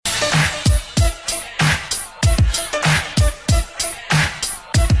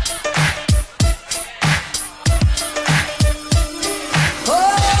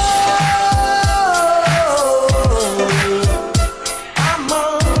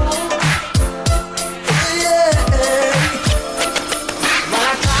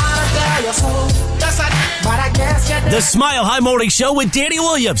The Smile High Morning Show with Danny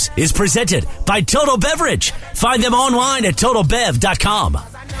Williams is presented by Total Beverage. Find them online at TotalBev.com.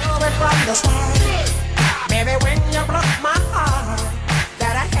 Baby, when you broke my heart,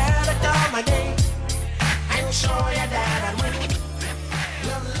 that I had to come again and show you that I win.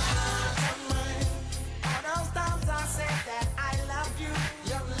 Your love of mine. All those times I said that I loved you.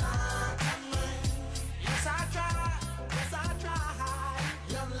 Your love of mine. Yes, I tried. Yes, I tried.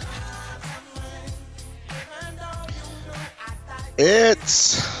 Your love of mine. Even though you know I died.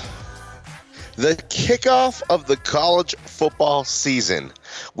 It's the kickoff of the college football season.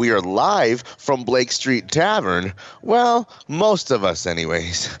 We are live from Blake Street Tavern. Well, most of us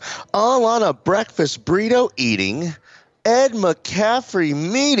anyways. All on a breakfast burrito eating, Ed McCaffrey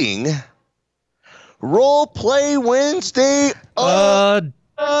meeting, Role Play Wednesday edition!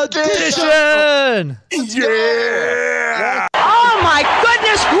 Yeah! Oh my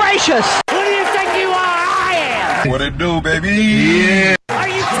goodness gracious! Who do you think you are? I am. What it do, baby? Yeah. Are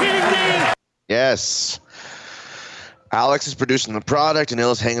you kidding me? Yes. Alex is producing the product, and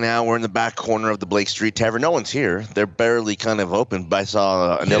Illa's hanging out. We're in the back corner of the Blake Street Tavern. No one's here. They're barely kind of open, but I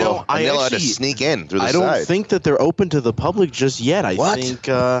saw Anilla had to sneak in through the side. I don't think that they're open to the public just yet. I think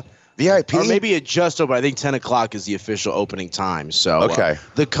VIP? Or maybe it just opened. I think 10 o'clock is the official opening time. So okay.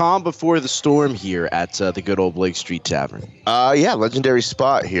 The calm before the storm here at the good old Blake Street Tavern. Yeah, legendary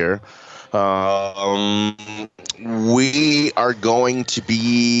spot here. We are going to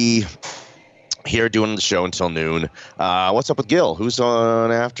be here doing the show until noon. What's up with Gil? Who's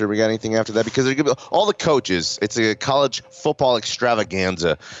on after? We got anything after that? Because all the coaches, it's a college football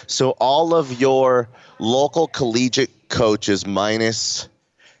extravaganza. So all of your local collegiate coaches minus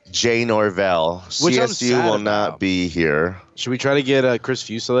Jay Norvell, Which CSU will not be here. Should we try to get Chris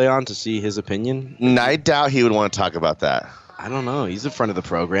Fuselier on to see his opinion? I doubt he would want to talk about that. I don't know. He's in front of the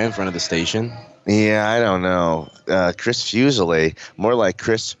program, front of the station. Yeah, I don't know. Chris Fuselier, more like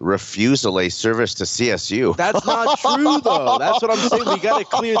Chris Refuselier service to CSU. That's not true, though. That's what I'm saying. We got to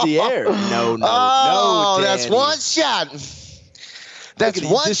clear the air. No, Danny. That's one shot. That's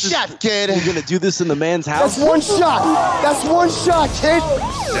one shot, kid. You're going to do this in the man's house? That's one shot. That's one shot, kid.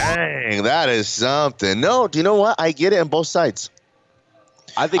 Dang, that is something. No, do you know what? I get it on both sides.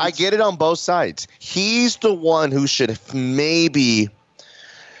 I get it on both sides. He's the one who should maybe...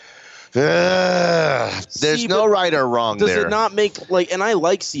 there's no right or wrong there. Does it not make, and I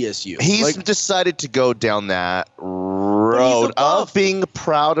like CSU. He's decided to go down that road of being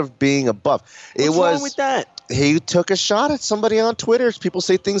proud of being above. What's wrong with that? He took a shot at somebody on Twitter. People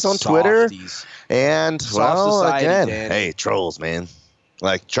say things on Twitter. And, society, again, Danny. hey, trolls, man.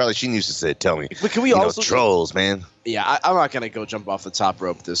 Like Charlie Sheen used to say, tell me. But can we also trolls, man. Yeah, I'm not going to go jump off the top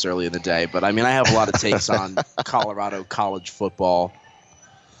rope this early in the day, but I mean, I have a lot of takes on Colorado college football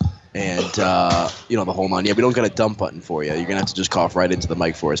and, the whole nine. Yeah, we don't got a dump button for you. You're going to have to just cough right into the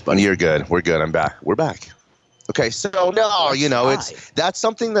mic for us, buddy. You're good. We're good. I'm back. We're back. Okay, so that's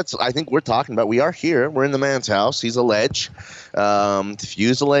something that's I think we're talking about. We are here. We're in the man's house. He's a ledge.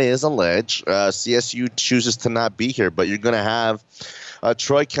 Fuselier is a ledge. CSU chooses to not be here, but you're going to have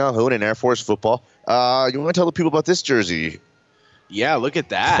Troy Calhoun in Air Force football. You want to tell the people about this jersey? Yeah, look at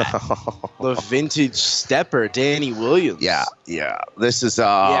that. The vintage stepper, Danny Williams. Yeah. This is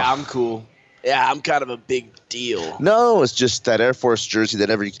yeah, I'm cool. Yeah, I'm kind of a big deal. No, it's just that Air Force jersey that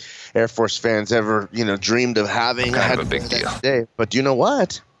every Air Force fan's ever, dreamed of having. Kind of a big deal. Day. But do you know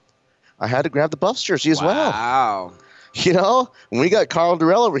what? I had to grab the Buffs jersey as well. Wow. When we got Carl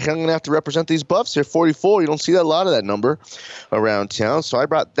Durrell over here, I'm going to have to represent these Buffs here, 44. You don't see a lot of that number around town. So I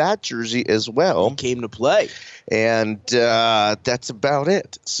brought that jersey as well. He came to play. And that's about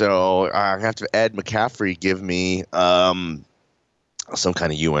it. So I have to Ed McCaffrey give me some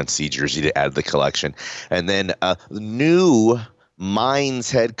kind of UNC jersey to add to the collection. And then new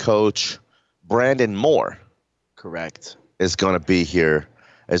Mines head coach Brandon Moore. Correct. Is going to be here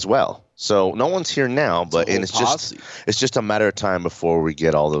as well. So no one's here now, but it's just a matter of time before we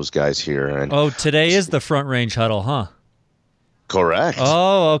get all those guys here. And today is the Front Range Huddle, huh? Correct.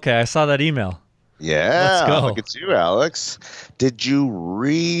 Oh, okay. I saw that email. Yeah. Let's go. Look at you, Alex. Did you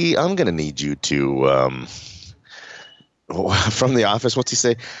I'm going to need you to from the office, what's he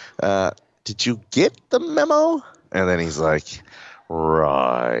say? Did you get the memo? And then he's like,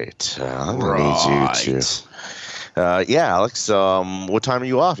 right. I'm going to need you to. Yeah, Alex, what time are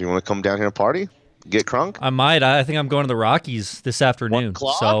you off? You want to come down here and party? Get crunk? I might. I think I'm going to the Rockies this afternoon. 1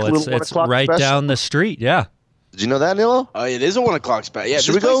 o'clock? So it's right special? down the street, yeah. Did you know that, Nilo? Oh, it is a 1 o'clock spot. Yeah, this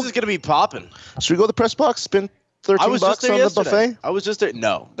place is going to be popping. Should we go to the press box, spin 13 I was just bucks there on yesterday. the buffet? I was just there.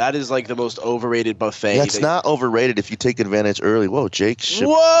 No, that is like the most overrated buffet. That's not overrated if you take advantage early. Whoa, Jake.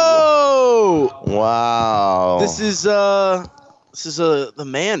 Whoa! Wow. This is the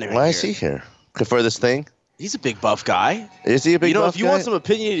man right Why here. is he here? For this thing? He's a big buff guy. Is he a big buff If you guy? want some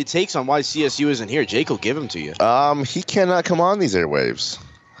opinionated takes on why CSU isn't here, Jake will give them to you. He cannot come on these airwaves.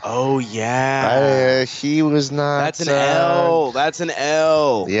 Oh yeah. He was not. That's an L. That's an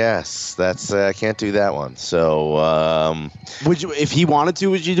L. Yes, that's. I can't do that one. So. Would you, if he wanted to,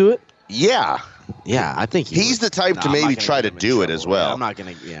 would you do it? Yeah. Yeah, I think He's the type to maybe try to do it as well. Yeah, I'm not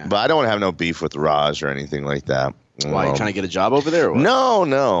gonna. Yeah. But I don't have no beef with Raj or anything like that. Why, you trying to get a job over there? Or what?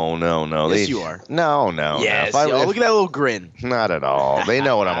 No. Yes, you are. No. Yes. No. Look at that little grin. Not at all. They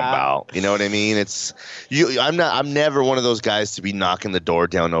know what I'm about. You know what I mean? It's you. I'm never one of those guys to be knocking the door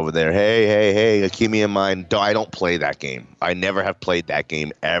down over there. Hey, keep me in mind. I don't play that game. I never have played that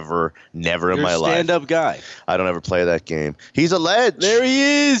game ever. Never in my life. Stand-up guy. I don't ever play that game. He's a ledge. There he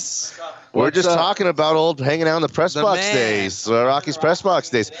is. We're just talking about old hanging out in the press box man. days, Rocky's press box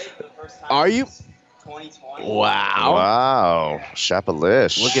days. Are you? 2020. Wow,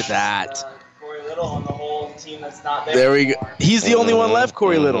 Chapelish. Look at that. Corey Little on the whole team that's not there. There we go. anymore. He's the only one left,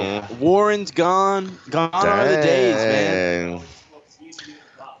 Corey Little. Mhm. Warren's gone. Gone are the days, man. Dang.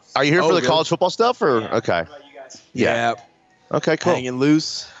 Are you here for the really? college football stuff, or okay? What about you guys? Yeah. Okay, cool. Hanging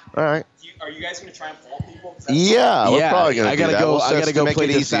loose. All right. Are you guys going to try and pull people? Yeah, we're probably gonna. I gotta do that. go. We'll I gotta go make play it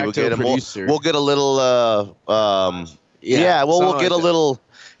de easy. We'll facto get him. producer. We'll get a little. We'll something get a like little.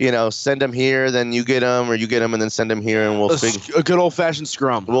 Send them here, then you get them, or you get them and then send them here, and we'll figure. a good old fashioned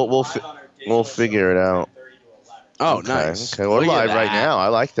scrum. We'll figure it out. Oh, Okay, nice. Okay, we're Look at live right that. now. I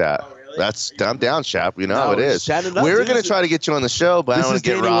like that. Oh, really? That's I'm down, Shap. You know No, how it we're is. chatting it up, We're dude. gonna try to get you on the show, but I This don't want is to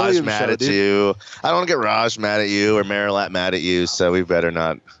get Danny Raj Williams' mad show, at dude. you. I don't want to get Raj mad at you or Marilat mad at you. So we better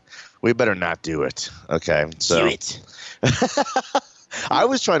not. We better not do it. Okay. So. Do it. I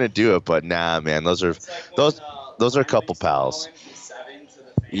was trying to do it, but nah, man. Those are those are a couple pals.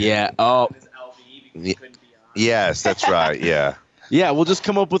 Yeah. Oh. Ye- Yes, that's right. Yeah. Yeah. We'll just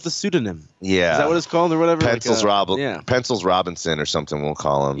come up with a pseudonym. Yeah. Is that what it's called or whatever? Pencils Yeah. Pencils Robinson or something we'll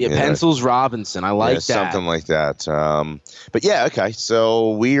call him. Yeah. you know. Pencils Robinson. I like that. Something like that. But yeah, okay.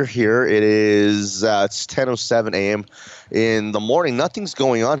 So we're here. It is it's 10:07 a.m. in the morning. Nothing's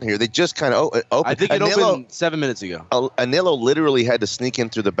going on here. They just kind of opened. I think it opened 7 minutes ago. Anillo literally had to sneak in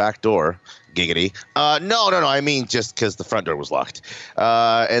through the back door. Giggity. No. I mean, just because the front door was locked.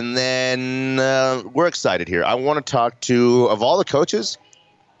 And then we're excited here. I want to talk to, of all the coaches,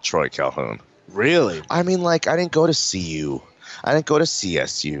 Troy Calhoun. Really? I mean, like, I didn't go to CU. I didn't go to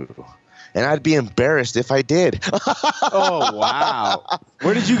CSU. And I'd be embarrassed if I did. Oh wow!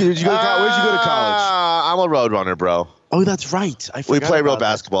 Where did you go? Where'd you go to college? I'm a road runner, bro. Oh, that's right. I We forgot play real about that.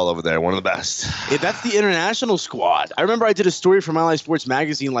 basketball over there. One of the best. Yeah, that's the international squad. I remember I did a story for Mile High Sports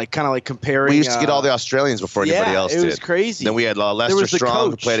Magazine, like kind of like comparing. We used to get all the Australians before anybody else it did. was crazy. Then we had There Lester was the Strong, who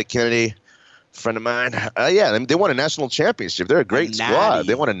coach. played at Kennedy. Friend of mine. Yeah, they won a national championship. They're a great natty. squad.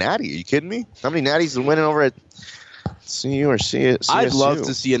 They won a natty. Are you kidding me? How many natties are winning over at CU or CSU? I'd love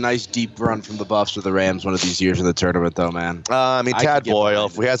to see a nice deep run from the Buffs or the Rams one of these years in the tournament, though, man. I mean, I Tad could get Boyle,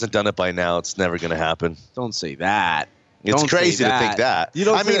 behind if he hasn't done it by now, it's never going to happen. Don't say that. It's Don't say crazy to that. think that. You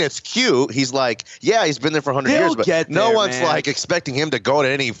don't I mean, say- it's cute. He's like, yeah, he's been there for 100 He'll years, but get no there, one's man. like expecting him to go to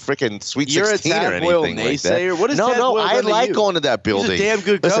any freaking Sweet You're a 16 or Tad Boyle anything like that. naysayer? What has no, Tad no, Boyle I done to like you? going to that He's a building. damn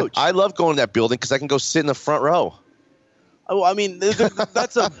good Listen, coach. I love going to that building because I can go sit in the front row. Oh, I mean,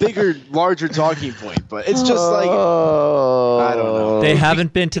 that's a bigger, larger talking point, but it's just like I don't know. They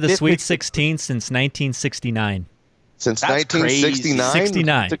haven't been to the Sweet 16 since 1969. Since That's 1969?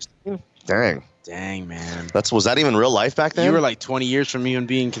 69. 16? Dang. Dang, man. Was that even real life back then? You were like 20 years from even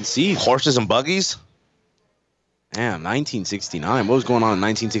being conceived. Horses and buggies? Damn, 1969. What was going on in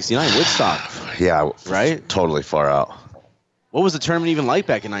 1969? Woodstock, Yeah. right? Totally far out. What was the tournament even like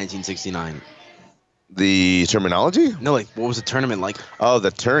back in 1969? The terminology? No, like, what was the tournament like? Oh,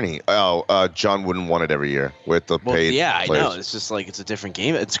 the tourney. Oh, John wouldn't want it every year with the Well, paid yeah, I players. know. It's just like it's a different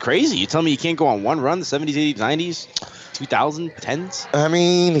game. It's crazy. You tell me you can't go on one run, the 70s, 80s, 90s, 2000s, 10s? I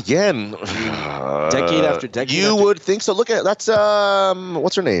mean, again, Decade after decade You after- would think so. Look at that's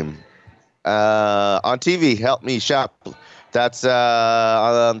what's her name? On TV, help me, Shop. That's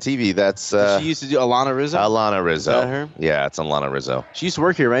on TV. That's She used to do Alana Rizzo? Alana Rizzo. that her? Yeah, it's Alana Rizzo. She used to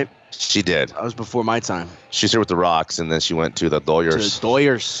work here, right? She did. That was before my time. She's here with the Rocks, and then she went to the To Doyers.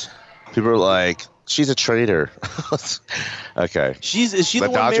 Doyers. People are like, she's a traitor. Okay. Is she the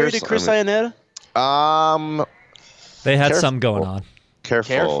The one married Dodgers? to Chris I mean- Iannetta? They had Careful. some going on.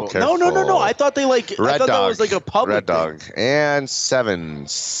 Careful. No. I thought they like. I Red thought Dog. that was like a public Red thing. Dog. And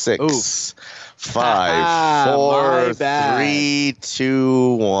 7-6. 5, 4, My bad. 3,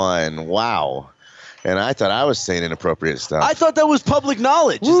 2, 1. Wow. And I thought I was saying inappropriate stuff. I thought that was public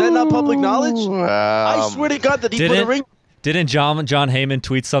knowledge. Is that not public knowledge? I swear to God that he put a ring. Didn't John Heyman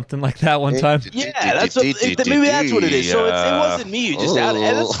tweet something like that one time? Yeah, maybe that's what it is. So it wasn't me. You just added.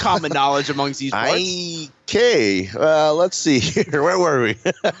 And that's common knowledge amongst these parts. Okay, let's see here. Where were we?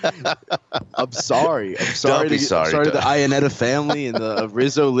 I'm sorry. Don't be sorry. I'm sorry to the Ionetta family and the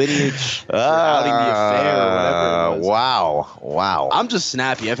Rizzo lineage for outing the affair or whatever it was. Wow. I'm just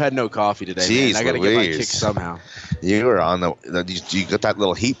snappy. I've had no coffee today, Jeez, man. I got to get my Louise. kick somehow. You were on you got that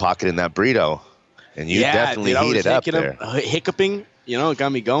little heat pocket in that burrito, and you definitely heated up there. Hiccuping, it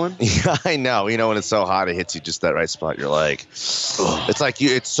got me going. Yeah, I know. When it's so hot, it hits you just that right spot. You're like, it's like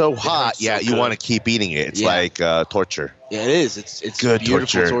it's so hot. So you want to keep eating it. It's like torture. Yeah, it is. It's good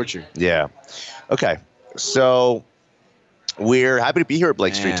beautiful torture. Yeah. Okay. So we're happy to be here at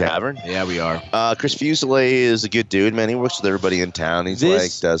Blake Street Tavern. Yeah, we are. Chris Fuselier is a good dude, man. He works with everybody in town. He's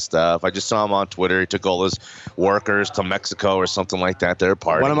does stuff. I just saw him on Twitter. He took all his workers to Mexico or something like that. They're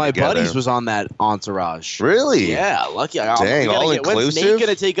partying. One of my together. buddies was on that entourage. Really? Yeah, lucky. Dang, all inclusive. When's Nate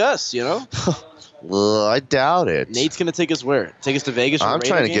gonna take us? Well, I doubt it. Nate's gonna take us where? Take us to Vegas? I'm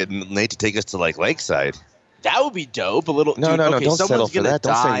trying to get Nate to take us to like Lakeside. That would be dope. A little. No, okay, don't settle for that.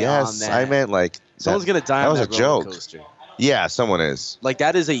 Don't say yes. I meant like someone's gonna die. That was on a joke. Coaster. Yeah, someone is. Like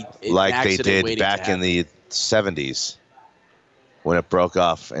that is like they did back in the 70s when it broke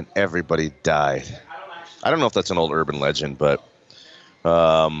off and everybody died. I don't know if that's an old urban legend, but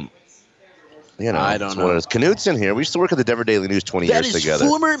I don't know. What it is. Knutson here. We used to work at the Denver Daily News 20 years together. That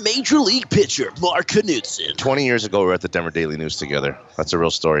is former Major League pitcher Mark Knutson. 20 years ago, we were at the Denver Daily News together. That's a real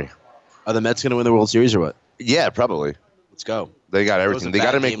story. Are the Mets going to win the World Series or what? Yeah, probably. Let's go. They got everything. They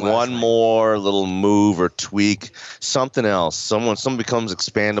got to make one more little move or tweak, something else. Someone becomes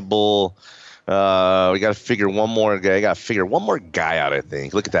expandable. We got to figure one more guy. Got to figure one more guy out. I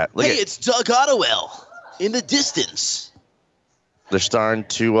think. Look at that. It's Doug Ottewell in the distance. They're starting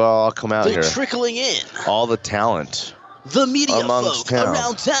to all come out here. They're trickling in. All the talent. The media amongst folk town.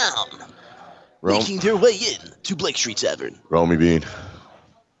 around town making their way in to Blake Street Tavern. Romy Bean.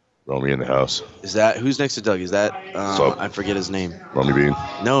 Romy in the house. Is that who's next to Doug? Is that I forget his name. Romy Bean.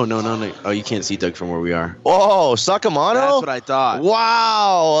 No. Oh, you can't see Doug from where we are. Oh, Saccomano? That's what I thought.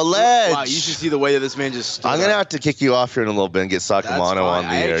 Wow, a ledge. Wow, you should see the way that this man just stood I'm going to up. have to kick you off here in a little bit and get Saccomano on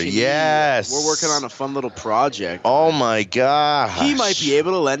the air. Yes. We're working on a fun little project. Oh, my gosh. He might be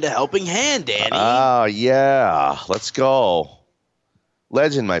able to lend a helping hand, Danny. Oh, yeah. Let's go.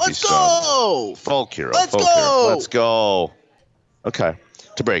 Legend might be strong. Let's go. Folk hero. Let's folk go. Hero. Let's go. Okay.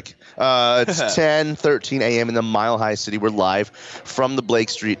 To break. It's 10:13 a.m. in the Mile High City. We're live from the Blake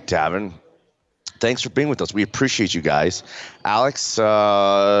Street Tavern. Thanks for being with us. We appreciate you guys. Alex,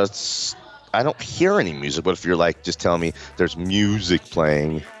 I don't hear any music, but if you're like just telling me there's music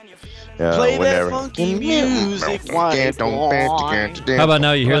playing. Play whenever. that funky music. How about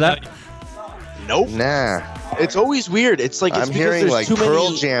now? You hear that? Nope. Nah. It's always weird. It's like I'm hearing like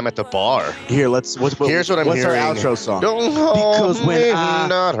Pearl Jam at the bar. Here, here's what I'm hearing. What's our outro song? Don't hold Because when me, I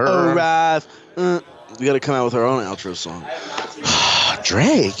not her. arrive, we got to come out with our own outro song.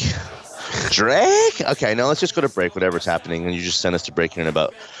 Drake? Okay, now let's just go to break, whatever's happening, and you just send us to break here in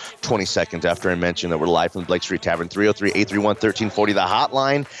about 20 seconds after I mention that we're live from the Blake Street Tavern, 303-831-1340, the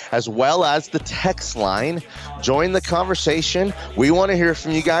hotline, as well as the text line. Join the conversation. We want to hear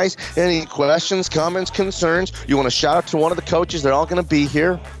from you guys. Any questions, comments, concerns? You want to shout out to one of the coaches? They're all going to be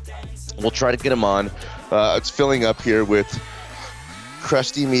here. We'll try to get them on. It's filling up here with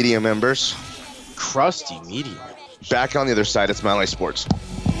crusty media members. Crusty media? Back on the other side, it's Mile High Sports.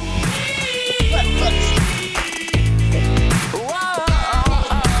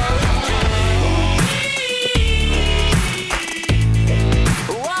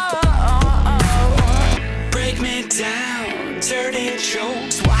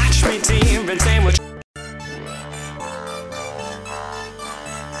 Watch me team and sandwich.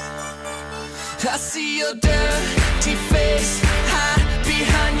 I see your dirty face hide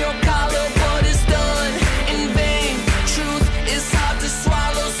behind your collar. What is done in vain? Truth is hard to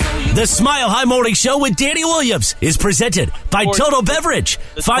swallow. So you. The Smile High Morning Show with Danny Williams is presented by Total Beverage.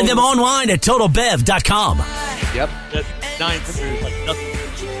 Find them online at totalbev.com. Yep. That's 900 like nothing.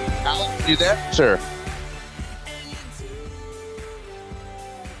 Alex, you there? Sure.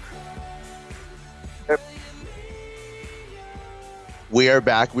 We are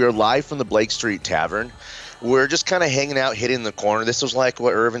back. We are live from the Blake Street Tavern. we're just kind of hanging out, hitting the corner. This was like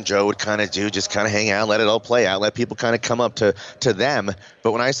what Irv and Joe would kind of do, just kind of hang out, let it all play out, let people kind of come up to them.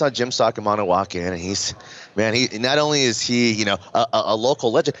 But when I saw Jim Saccomano walk in, and he not only is he, a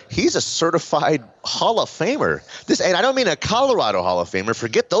local legend, he's a certified Hall of Famer. And I don't mean a Colorado Hall of Famer.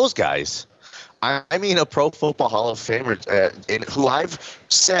 Forget those guys. I mean a Pro Football Hall of Famer, and who I've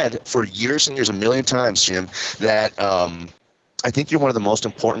said for years and years, a million times, Jim, that I think you're one of the most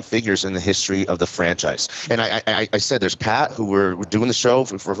important figures in the history of the franchise. And I said there's Pat, who we're doing the show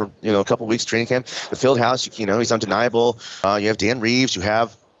for a couple of weeks, training camp, the field house. He's undeniable. You have Dan Reeves. You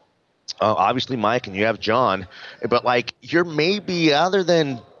have obviously Mike, and you have John. But like you're maybe other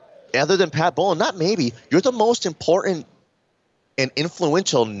than Pat Bowlen, not maybe, you're the most important and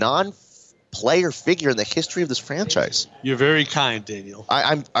influential non-player figure in the history of this franchise. You're very kind, Daniel.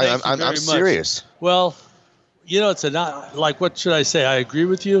 I'm serious. Well, it's like, what should I say? I agree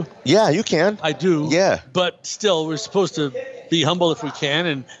with you. Yeah, you can. I do. Yeah. But still, we're supposed to be humble if we can.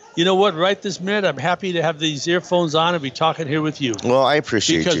 And you know what? Right this minute, I'm happy to have these earphones on and be talking here with you. Well, I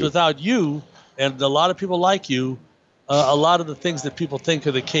appreciate you. Because without you and a lot of people like you, a lot of the things that people think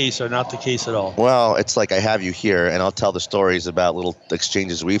are the case are not the case at all. Well, it's like I have you here, and I'll tell the stories about little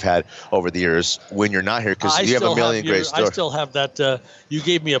exchanges we've had over the years when you're not here, because you have a million great stories. I still have that. You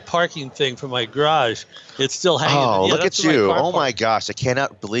gave me a parking thing for my garage. It's still hanging. Oh, look at you. Oh, my gosh. I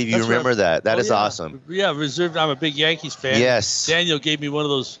cannot believe you remember that. That is awesome. Yeah, reserved. I'm a big Yankees fan. Yes. Daniel gave me one of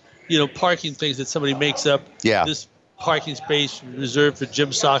those, parking things that somebody makes up. Yeah. This parking space reserved for Jim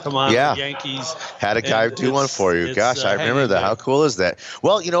Saccomano, the Yankees. Had a guy do one for you. Gosh, I remember that. How cool is that?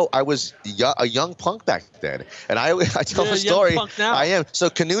 Well, I was a young punk back then, and I tell the story. Young punk now. I am. So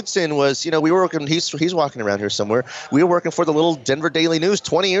Knudsen was, we were working. He's walking around here somewhere. We were working for the little Denver Daily News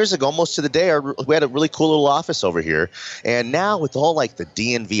 20 years ago, almost to the day. We had a really cool little office over here, and now with all like the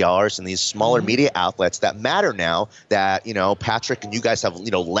DNVRs and these smaller media outlets that matter now, that Patrick and you guys have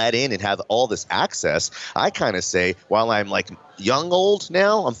let in and have all this access, I kind of say, while I'm like old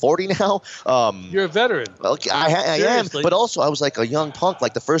now, I'm 40 now. You're a veteran. Okay, I am, but also I was like a young punk,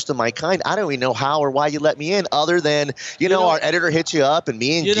 like the first of my kind. I don't even know how or why you let me in, other than our editor hit you up, and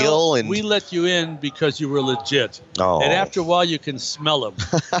me and Gil and we let you in because you were legit. Oh. And after a while, you can smell them.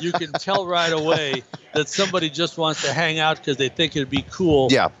 You can tell right away that somebody just wants to hang out because they think it'd be cool.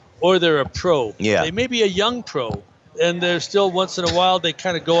 Yeah. Or they're a pro. Yeah. They may be a young pro, and they're still once in a while they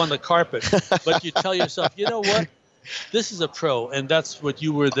kind of go on the carpet. But you tell yourself, you know what? This is a pro, and that's what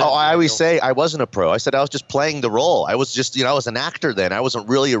you were then. Oh, I always say I wasn't a pro. I said I was just playing the role. I was just, I was an actor then. I wasn't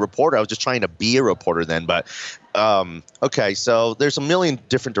really a reporter. I was just trying to be a reporter then. But, okay, so there's a million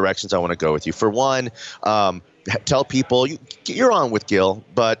different directions I want to go with you. For one, tell people you're on with Gil,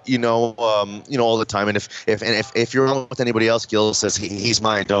 but all the time. And if you're on with anybody else, Gil says he's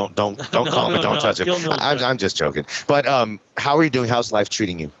mine. Don't call him. Don't touch him. I'm just joking. But how are you doing? How's life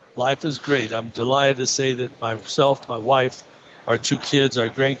treating you? Life is great. I'm delighted to say that myself, my wife, our 2 kids, our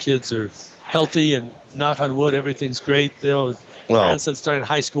grandkids are healthy, and knock on wood, everything's great. Grandson started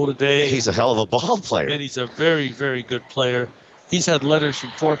high school today. He's a hell of a ball player. And he's a very, very good player. He's had letters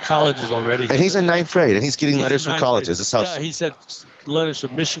from 4 colleges already. And he's in 9th grade, and he's getting letters from colleges. He's had letters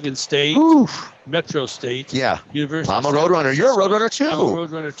from Michigan State, Metro State, University. I'm a Roadrunner. You're a Roadrunner too. I'm a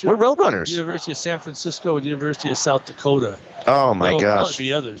Roadrunner too. We're Roadrunners. University of San Francisco and University of South Dakota. Oh my gosh. There'll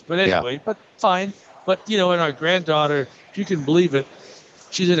be others, but anyway, but fine. But and our granddaughter, if you can believe it,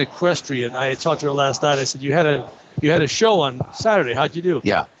 she's an equestrian. I talked to her last night. I said, you had a show on Saturday. How'd you do?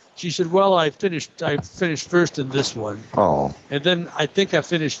 Yeah. She said, well, I finished first in this one. Oh. And then I think I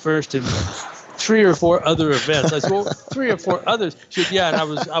finished first in 3 or 4 other events. I said, well, 3 or 4 others. She said, yeah, and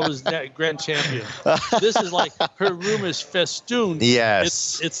I was grand champion. This is like, her room is festooned.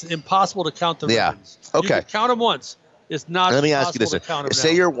 Yes. It's impossible to count the ribbons. Okay. You can count them once. It's not. Let me ask you this: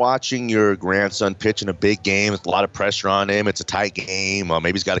 say you're watching your grandson pitch in a big game, with a lot of pressure on him. It's a tight game.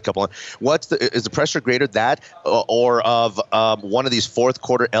 Maybe he's got a couple. Is the pressure greater that, or of one of these fourth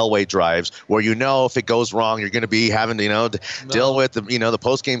quarter Elway drives where if it goes wrong, you're going to be having to deal with the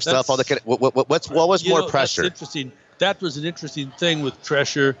post game stuff, all the kind of, what was more pressure? That's interesting. That was an interesting thing with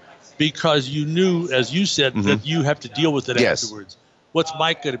pressure, because you knew, as you said, that you have to deal with it afterwards. What's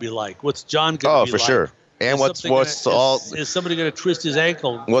Mike going to be like? What's John going to be like? Oh, for sure. And is somebody going to twist his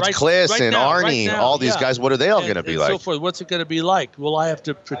ankle? What's Kliss and Arnie, all these guys? What are they all going to be like? So forth. What's it going to be like? Will I have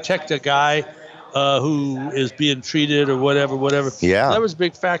to protect a guy who is being treated or whatever? Yeah, that was a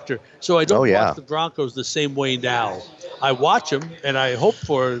big factor. So I don't watch the Broncos the same way now. I watch them and I hope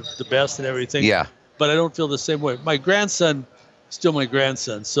for the best and everything. Yeah, but I don't feel the same way. My grandson, still my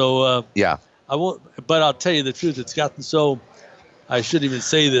grandson. So I won't. But I'll tell you the truth. It's gotten so. I shouldn't even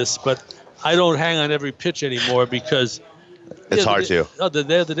say this, but I don't hang on every pitch anymore because It's hard to. The other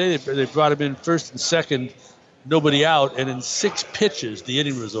day they brought him in first and second, nobody out, and in 6 pitches the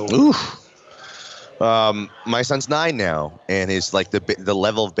inning was over. Oof. My son's 9 now, and his like the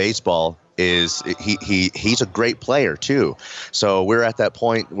level of baseball is he's a great player too. So we're at that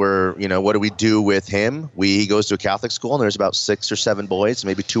point where, you know, what do we do with him? He goes to a Catholic school, and there's about 6 or 7 boys,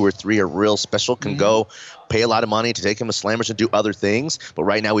 maybe 2 or 3 are real special, can go pay a lot of money to take him to Slammers and do other things. But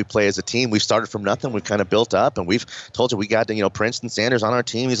right now we play as a team. We started from nothing. We've kind of built up, and we've told you we got, you know, Princeton Sanders on our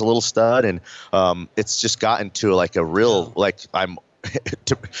team. He's a little stud, and it's just gotten to like a real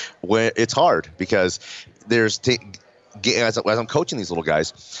it's hard because there's as I'm coaching these little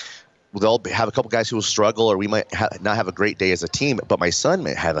guys, they'll have a couple guys who will struggle, or we might not have a great day as a team, but my son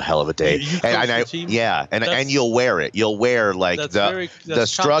may have a hell of a day. And you'll wear it. You'll wear like the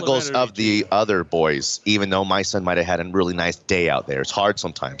struggles of the other boys, even though my son might have had a really nice day out there. It's hard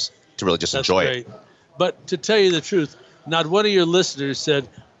sometimes to really just enjoy it. But to tell you the truth, not one of your listeners said,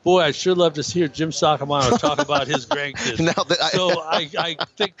 boy, I'd sure love to hear Jim Saccomano talk about his grandkids. So I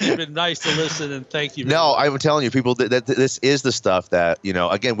think you've been nice to listen, and thank you. No, I'm telling you, people, that this is the stuff that, you know,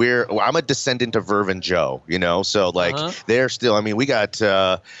 again, I'm a descendant of Verve and Joe, you know, so like they're still, I mean, we got,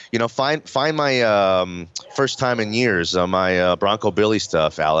 you know, find my first time in years, my Bronco Billy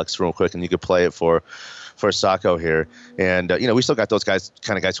stuff, Alex, real quick, and you could play it for Sacco here, and you know, we still got those guys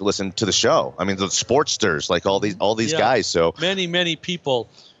who listen to the show. I mean, the sportsters, like all these guys. So many people,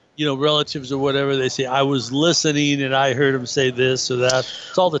 you know, relatives or whatever, they say, I was listening and I heard him say this or that.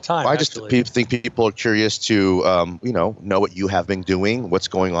 It's all the time. I just think people are curious to, you know what you have been doing, what's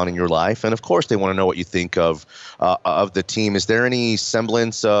going on in your life, and of course they want to know what you think of the team. Is there any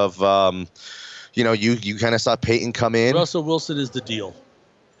semblance of, you know, you kind of saw Peyton come in? Russell Wilson is the deal.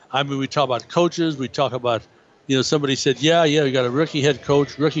 I mean, we talk about coaches. We talk about, you know, somebody said, yeah, we got a rookie head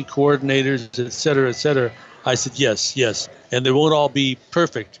coach, rookie coordinators, et cetera, et cetera. I said, yes. And they won't all be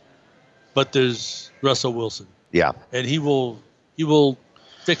perfect, but there's Russell Wilson. Yeah. And he will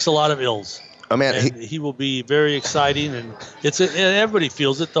fix a lot of ills. Oh, man, he will be very exciting, and and everybody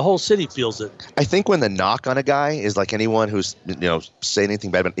feels it. The whole city feels it. I think when the knock on a guy is like anyone who's, you know, saying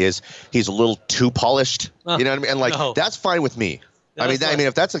anything bad about him, is he's a little too polished. You know what I mean? And like that's fine with me. I mean,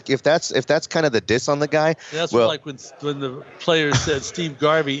 if that's kind of the diss on the guy. That's like when the player said Steve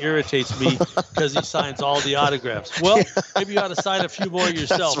Garvey irritates me because he signs all the autographs. Well, maybe you ought to sign a few more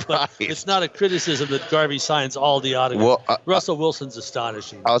yourself. But it's not a criticism that Garvey signs all the autographs. Well, Russell Wilson's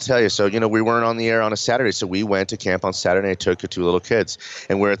astonishing. I'll tell you. So, you know, we weren't on the air on a Saturday, so we went to camp on Saturday. I took 2 little kids,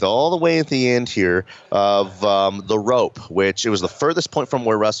 and we're all the way at the end here of the rope, which it was the furthest point from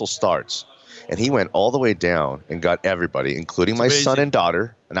where Russell starts. And he went all the way down and got everybody, including my son and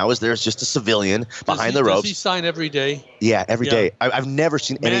daughter. And I was there as just a civilian behind the ropes. Does he sign every day? Yeah, every day. I've never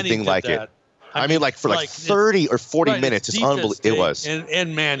seen anything like it. I mean, like for 30 or 40 minutes. It's unbelievable. It was.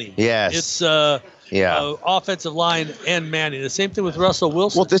 And Manning. Yes. It's offensive line and Manning. The same thing with Russell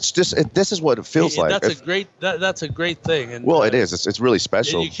Wilson. Well, this is what it feels like. That's a great thing. And, it is. It's really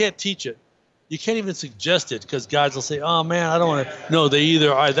special. You can't teach it. You can't even suggest it because guys will say, oh, man, I don't want to. No, they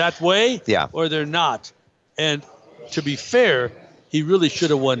either are that way or they're not. And to be fair, he really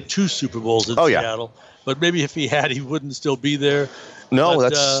should have won 2 Super Bowls in Seattle. But maybe if he had, he wouldn't still be there. No,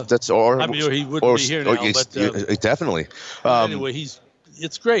 but, or he wouldn't be here now. Definitely. Anyway,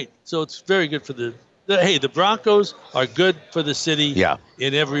 it's great. So it's very good for the Broncos are good for the city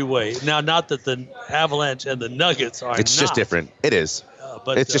in every way. Now, not that the Avalanche and the Nuggets are It's just different. It is.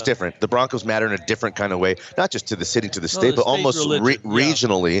 But it's just different. The Broncos matter in a different kind of way, not just to the city, to the state, but almost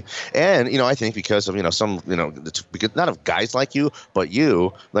regionally. And, you know, I think because of, you know, some, you know, because not of guys like you, but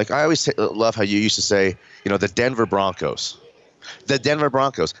you, like I always love how you used to say, you know, the Denver Broncos. The Denver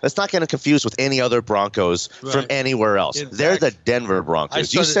Broncos. Let's not get confused with any other Broncos from anywhere else. They're the Denver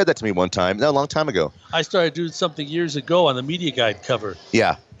Broncos. You said that to me one time, a long time ago. I started doing something years ago on the media guide cover.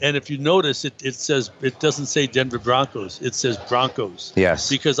 Yeah. And if you notice, it says, it doesn't say Denver Broncos. It says Broncos. Yes.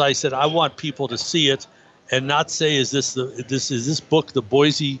 Because I said I want people to see it and not say, is this book the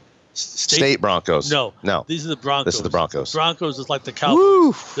Boise State Broncos? No. These are the Broncos. This is the Broncos. Broncos is like the Cowboys.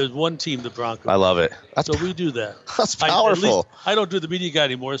 Woo! There's one team, the Broncos. I love it. So we do that. That's powerful. I don't do the media guide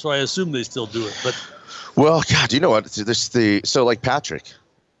anymore, so I assume they still do it. But well, God, you know what? So like Patrick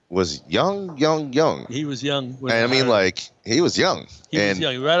was young. He was young. I mean, like he was young. He was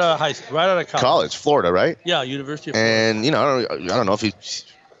young, right out of college, Florida, right? Yeah, University of Florida. And you know, I don't know if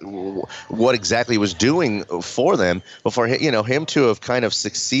what exactly he was doing for them, but for him to have kind of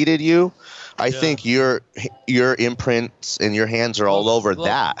succeeded you, I think your imprints and your hands are all over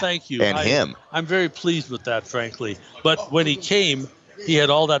that. Thank you. And him. I'm very pleased with that, frankly. But when he came, he had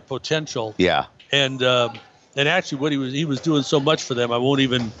all that potential. Yeah. And actually, what he was doing so much for them,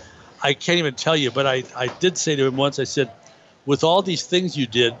 I can't even tell you. But I did say to him once, I said, with all these things you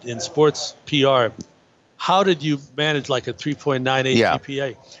did in sports PR, how did you manage like a 3.98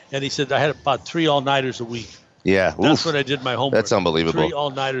 GPA? And he said, I had about 3 all-nighters a week. Yeah. That's what I did my homework. That's unbelievable. 3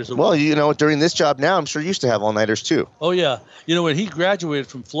 all-nighters a week. Well, during this job now, I'm sure you used to have all-nighters too. Oh, yeah. When he graduated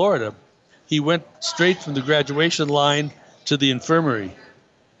from Florida, he went straight from the graduation line to the infirmary.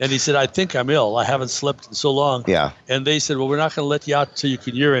 And he said, I think I'm ill. I haven't slept in so long. Yeah. And they said, well, we're not going to let you out until you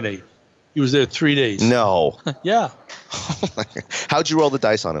can urinate. He was there 3 days. No. Yeah. How'd you roll the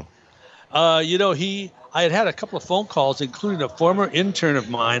dice on him? I had a couple of phone calls, including a former intern of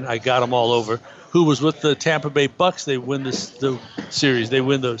mine. I got him all over, who was with the Tampa Bay Bucks. They win the series. They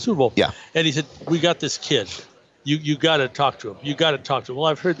win the Super Bowl. Yeah. And he said, we got this kid. You got to talk to him. You got to talk to him. Well,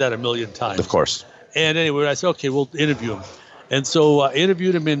 I've heard that a million times. Of course. And anyway, I said, okay, we'll interview him. And so I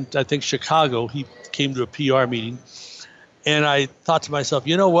interviewed him in, I think, Chicago. He came to a PR meeting. And I thought to myself,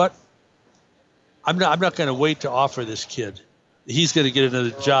 you know what? I'm not going to wait to offer this kid. He's going to get another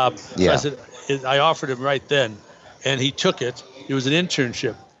job. Yeah. So I offered him right then, and he took it. It was an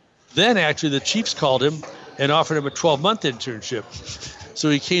internship. Then, actually, the Chiefs called him and offered him a 12-month internship. So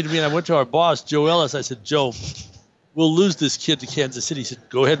he came to me, and I went to our boss, Joe Ellis. I said, Joe, we'll lose this kid to Kansas City. He said,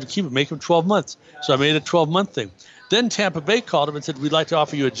 go ahead and keep him. Make him 12 months. So I made a 12-month thing. Then Tampa Bay called him and said, we'd like to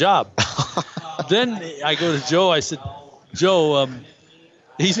offer you a job. Then I go to Joe. I said, Joe,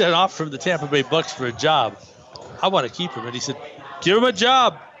 he's got an offer from the Tampa Bay Bucks for a job. I want to keep him. And he said, give him a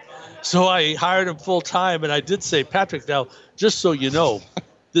job. So I hired him full time. And I did say, Patrick, now, just so you know,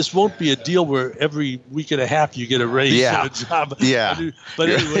 this won't be a deal where every week and a half you get a raise and a job. Yeah. But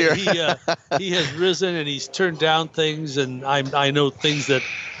anyway, he has risen and he's turned down things. And I know things that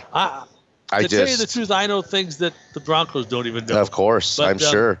to tell you the truth, I know things that the Broncos don't even know. Of course, but, I'm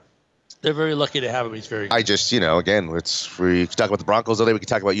sure. They're very lucky to have him. He's very good. I just, again, we can talk about the Broncos all day. We can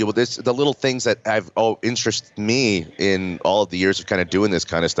talk about you. But the little things that have interest me in all of the years of kind of doing this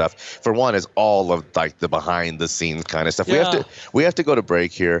kind of stuff. For one, is all of like the behind the scenes kind of stuff. Yeah. We have to go to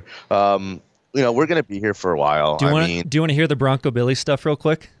break here. We're going to be here for a while. Do you want to hear the Bronco Billy stuff real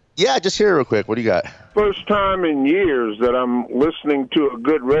quick? Yeah, just hear it real quick. What do you got? First time in years that I'm listening to a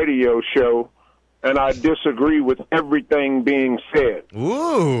good radio show, and I disagree with everything being said.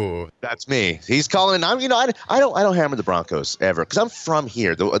 Ooh, that's me. He's calling. I don't hammer the Broncos ever because I'm from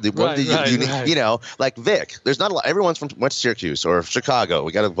here. Like Vic. There's not a lot. Everyone's from West Syracuse or Chicago.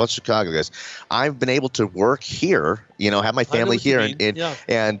 We got a bunch of Chicago guys. I've been able to work here. Have my family here,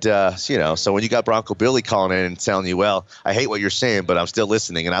 and so when you got Bronco Billy calling in and telling you, well, I hate what you're saying, but I'm still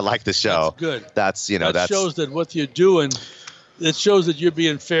listening and I like the show. That's good. That shows that what you're doing. It shows that you're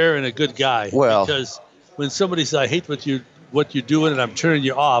being fair and a good guy. Well, because when somebody says, I hate what you're doing and I'm turning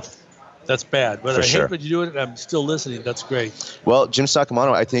you off, that's bad. But I hate what you're doing and I'm still listening. That's great. Well, Jim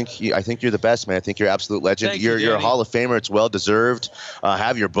Saccomano, I think you're the best, man. I think you're an absolute legend. You're a Hall of Famer. It's well deserved.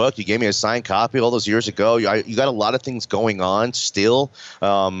 Have your book. You gave me a signed copy all those years ago. You got a lot of things going on still.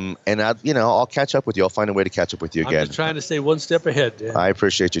 And I'll catch up with you. I'll find a way to catch up with you again. I'm just trying to stay one step ahead, Dan. I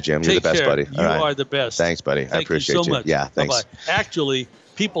appreciate you, Jim. You're the best, buddy. You are the best. Thanks, buddy. I appreciate you so much. Yeah, thanks. Bye-bye. Actually,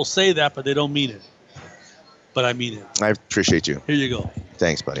 people say that, but they don't mean it. But I mean it. I appreciate you. Here you go.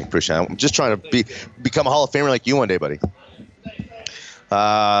 Thanks, buddy. Appreciate it. I'm just trying to become a Hall of Famer like you one day, buddy.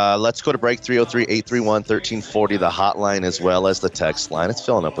 Let's go to break. 303-831-1340, the hotline as well as the text line. It's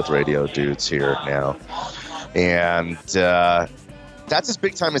filling up with radio dudes here now. And that's as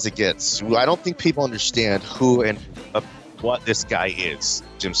big time as it gets. I don't think people understand who and what this guy is,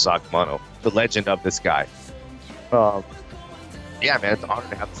 Jim Saccomano, the legend of this guy. Yeah, man, it's an honor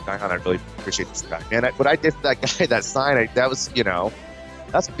to have this guy on. I really appreciate this guy. Man, what I did for that guy, that sign, that was,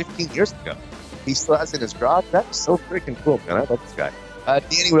 that's 15 years ago. He still has it in his garage. That was so freaking cool, man. I love this guy.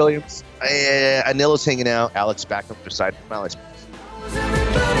 Danny Williams, Anilo's hanging out. Alex back up their side. Alex.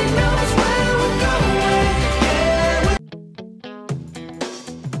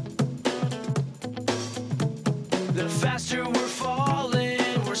 The faster we're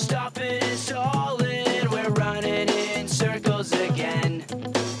falling, we're stopping and stalling, we're running in circles again.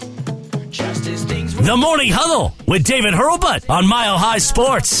 Just as things The Morning Huddle with David Hurlbut on Mile High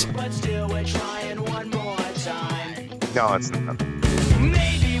Sports. But still we're trying one more time. No, it's not.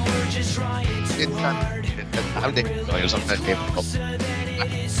 Maybe we're just trying too hard. I'm David Williams. I'm that game.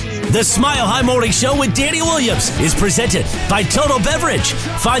 The Smile High Morning Show with Danny Williams is presented by Total Beverage.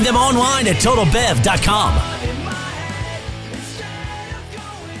 Find them online at TotalBev.com.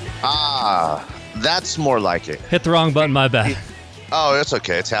 That's more like it. Hit the wrong button, my bad. Oh, that's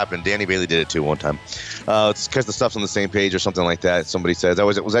okay. It's happened. Danny Bailey did it too one time. It's because the stuff's on the same page or something like that. Somebody says,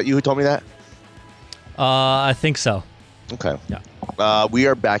 was that you who told me that? I think so. Okay. Yeah. We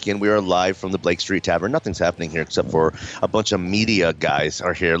are back in. We are live from the Blake Street Tavern. Nothing's happening here except for a bunch of media guys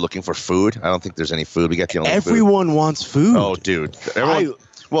are here looking for food. I don't think there's any food. We got the only Everyone wants food. Oh, dude. Well,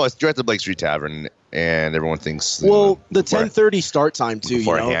 you're at the Blake Street Tavern, and everyone thinks. Well, the 10:30 start time too.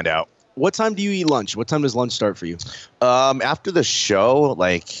 Before I hand out. What time do you eat lunch? What time does lunch start for you? After the show,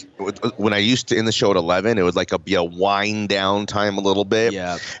 like when I used to end the show at 11, it would be a wind down time a little bit.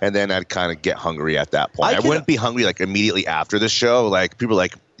 Yeah. And then I'd kind of get hungry at that point. I wouldn't be hungry immediately after the show. Like people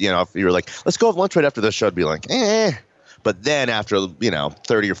if you were like, let's go have lunch right after the show, I'd be like, eh. But then after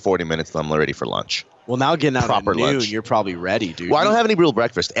 30 or 40 minutes, I'm ready for lunch. Well, now getting out Proper at noon, lunch. you're probably ready, dude. Well, I don't have any real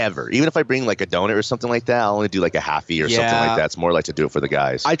breakfast ever. Even if I bring a donut or something like that, I'll only do a halfie or something like that. It's more like to do it for the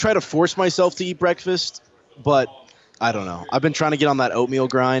guys. I try to force myself to eat breakfast, but I don't know. I've been trying to get on that oatmeal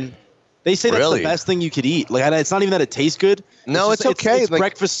grind. They say that's the best thing you could eat. It's not even that it tastes good. No, it's okay. It's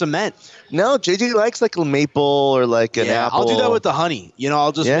breakfast cement. No, JJ likes a maple or an apple. I'll do that with the honey.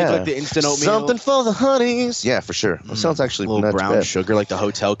 I'll just make the instant oatmeal. Something for the honeys. Yeah, for sure. That sounds actually a little brown bad. sugar, like the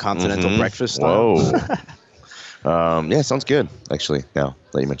hotel continental breakfast style. Whoa. Yeah, sounds good. Actually, now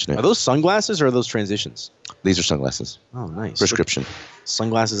that you mention it. Are those sunglasses or are those transitions? These are sunglasses. Oh, nice. Prescription.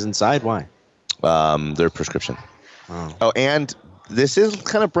 Sunglasses inside? Why? They're prescription. Oh, and this is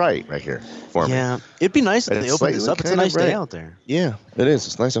kind of bright right here for me. Yeah, it'd be nice if they open this up. It's a nice day out there. Yeah, it is.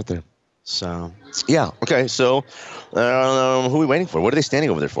 It's nice out there. So. Yeah. Okay. So, who are we waiting for? What are they standing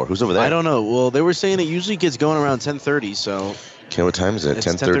over there for? Who's over there? I don't know. Well, they were saying it usually gets going around 10:30. So. Okay. What time is it?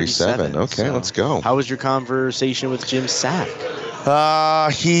 10:37. Okay. So let's go. How was your conversation with Jim Sack?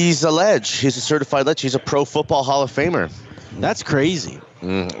 He's a ledge. He's a certified ledge. He's a Pro Football Hall of Famer. That's crazy.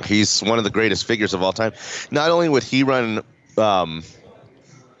 He's one of the greatest figures of all time. Not only would he run all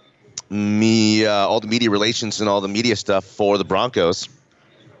the media relations and all the media stuff for the Broncos,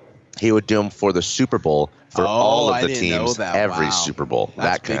 he would do them for the Super Bowl for all of the teams, every Super Bowl.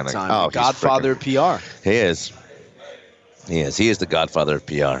 That's that kind big of time. Godfather of PR. He is. He is the godfather of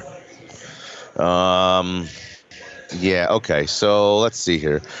PR. Yeah, okay. So let's see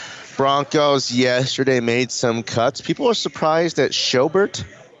here. Broncos yesterday made some cuts. People are surprised that Schobert.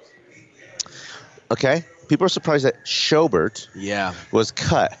 Okay? People are surprised that Schobert was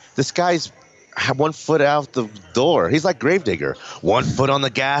cut. This guy's 1 foot out the door. He's like Gravedigger. 1 foot on the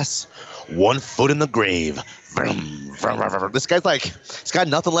gas, 1 foot in the grave. Vroom, vroom, vroom, vroom. This guy's he's got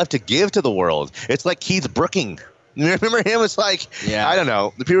nothing left to give to the world. It's like Keith Brooking. You remember him? It's I don't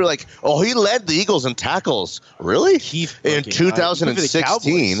know. The people were like, oh, he led the Eagles in tackles. Really? Keith in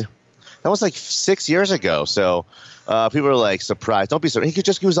 2016. That was 6 years ago. So people are surprised. Don't be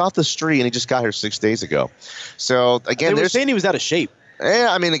surprised. He was off the street and he just got here 6 days ago. So again, they were saying he was out of shape. Yeah,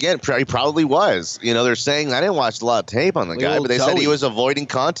 I mean, again, he probably was. They're saying I didn't watch a lot of tape on the guy, but they said he was avoiding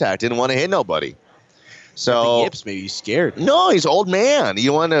contact, didn't want to hit nobody. So the yips, maybe he's scared. No, he's old man.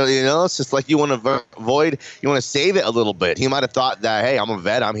 You want to, it's just you want to avoid, you want to save it a little bit. He might have thought that, hey, I'm a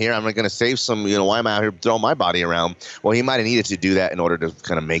vet, I'm here, I'm going to save some, why am I out here throwing my body around? Well, he might have needed to do that in order to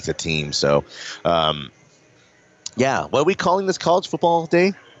kind of make the team. So, yeah, what are we calling this college football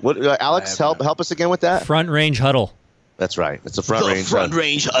day? What, Alex, help us again with that. Front range huddle. That's right. It's a front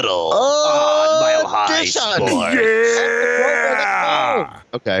range huddle. Oh, Mile High Sports. Yeah.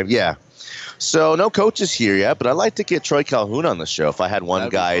 Okay, yeah. So no coaches here yet, but I'd like to get Troy Calhoun on the show. If I had one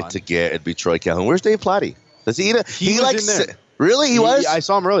guy to get, it'd be Troy Calhoun. Where's Dave Platty? Does he eat? He likes in there. Really? He was? I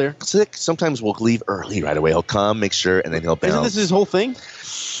saw him earlier. Sometimes we'll leave early right away. He'll come, make sure, and then he'll bounce. Isn't this his whole thing?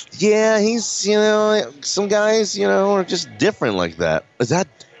 Yeah, he's, some guys, are just different like that. Is that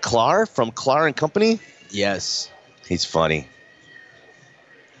Clar from Clar and Company? Yes. He's funny.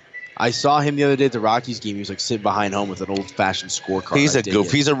 I saw him the other day at the Rockies game. He was sitting behind home with an old-fashioned scorecard. He's a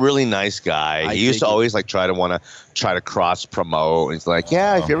goof. He's a really nice guy. He used to always try to cross promote. He's like,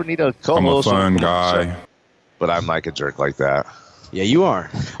 yeah, if you ever need a co-host, I'm a fun guy. But I'm like a jerk like that. Yeah, you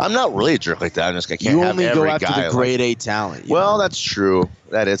are. I'm not really a jerk like that. I can't you have only every go after guy the grade A talent. Well, that's true.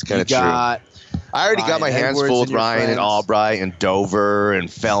 That is kind of true. I already got my hands full with Ryan and Albright and Dover and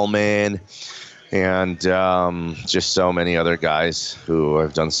Fellman. And just so many other guys who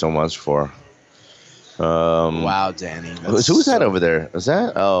I've done so much for. Wow, Danny. Who's that over there? Is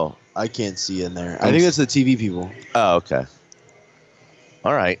that? Oh. I can't see in there. I think that's the TV people. Oh, okay.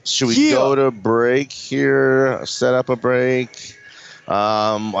 All right. Should we go to break here? Set up a break.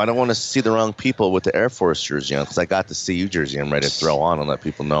 I don't want to see the wrong people with the Air Force jersey on because I got the CU jersey I'm ready to throw on and let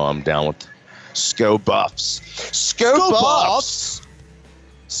people know I'm down with Sco Buffs. Sco Buffs!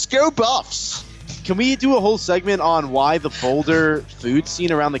 Sco Buffs! Can we do a whole segment on why the Boulder food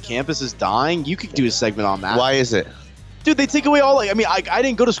scene around the campus is dying? You could do a segment on that. Why is it? Dude, they take away all, I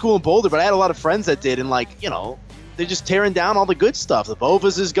didn't go to school in Boulder, but I had a lot of friends that did, and they're just tearing down all the good stuff. The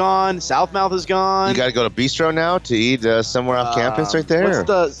Bova's is gone. Southmouth is gone. You got to go to Bistro now to eat somewhere off campus right there? What's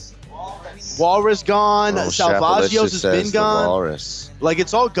the Walrus gone? Salvaggio's has been gone. Walrus. Like,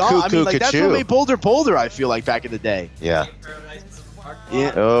 it's all gone. That's what made Boulder, I feel like, back in the day. Yeah.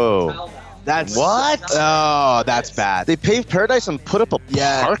 Yeah. Oh. That's what? Oh, that's bad. They paved Paradise and put up a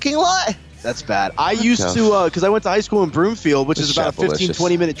parking lot? That's bad. I used to, because I went to high school in Broomfield, which is about a 15,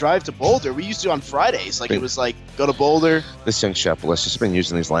 20-minute drive to Boulder. We used to on Fridays. It was like, go to Boulder. This young Chapelist has been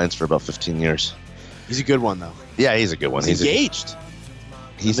using these lines for about 15 years. He's a good one, though. Yeah, he's a good one. He's engaged.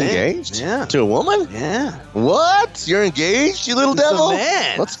 He's engaged? Yeah. To a woman? Yeah. What? You're engaged, you little devil? A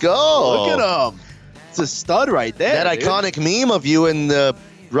man. Let's go. Look at him. It's a stud right there. That iconic meme of you in the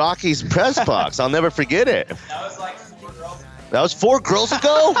Rockies press box. I'll never forget it. That was like 4 girls. That was 4 girls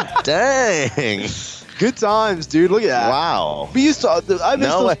ago? Dang. Good times, dude. Look at that. Wow. We used to. I miss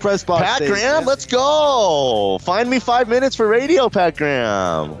those press box Pat days, Graham, man. let's go. Find me 5 minutes for radio, Pat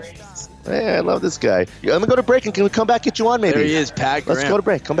Graham. Hey, I love this guy. Let me go to break, and can we come back, get you on maybe? There he is, Pat Graham. Let's go to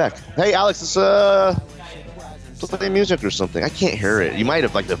break. Come back. Hey, Alex, let's play music or something. I can't hear it. You might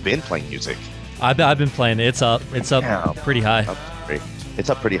have been playing music. I've been playing it. It's up. It's up pretty high. It's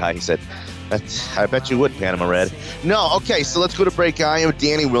up pretty high, he said. I bet you would, Panama Red. No, okay, so let's go to break. I am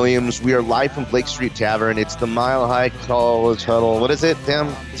Danny Williams. We are live from Blake Street Tavern. It's the Mile High College Huddle. What is it? Damn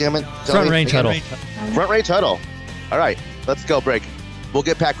it. Front Range Huddle. Front Range Huddle. All right, let's go break. We'll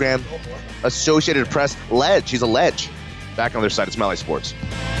get Pat Graham, Associated Press Ledge. He's a ledge. Back on their side. It's Mile High Sports.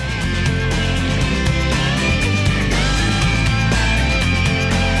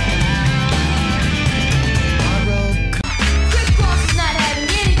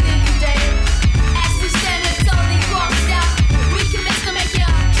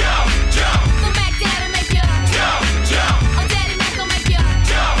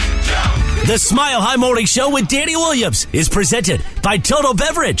 The Smile High Morning Show with Danny Williams is presented by Total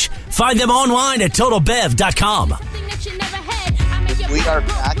Beverage. Find them online at TotalBev.com. We are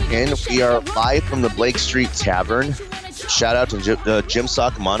back in. We are live from the Blake Street Tavern. Shout out to Jim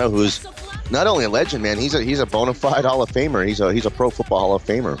Saccomano, who's not only a legend, man. He's a bona fide Hall of Famer. He's a Pro Football Hall of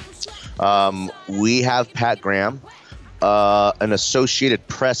Famer. We have Pat Graham, an Associated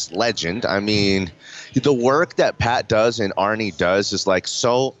Press legend. I mean, the work that Pat does and Arnie does is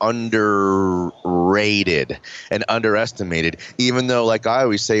so underrated and underestimated, even though, like I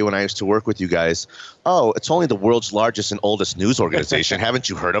always say when I used to work with you guys, it's only the world's largest and oldest news organization. Haven't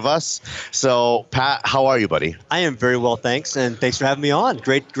you heard of us? So, Pat, how are you, buddy? I am very well, thanks, and thanks for having me on.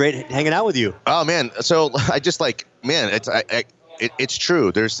 Great hanging out with you. Oh, man. So I just it's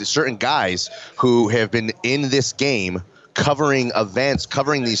true. There's certain guys who have been in this game covering events,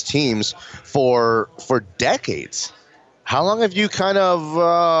 covering these teams for decades. How long have you kind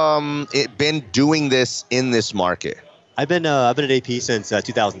of been doing this in this market? I've been at AP since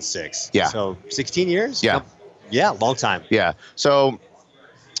 2006. Yeah. So 16 years? Yeah. Yeah, long time. Yeah. So,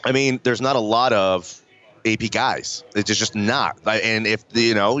 I mean, there's not a lot of AP guys. It's just not. And if,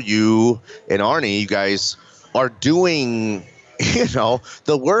 you and Arnie, you guys are doing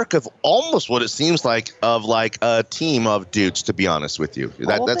the work of almost what it seems like of a team of dudes, to be honest with you.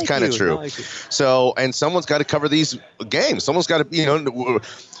 That's kind of true. So, and someone's got to cover these games. Someone's got to,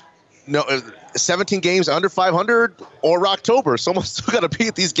 17 games under 500 or October. Someone's still got to be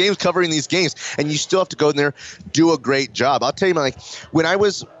at these games, covering these games, and you still have to go in there, do a great job. I'll tell you, when I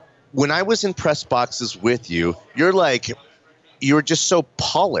was in press boxes with you, you're just so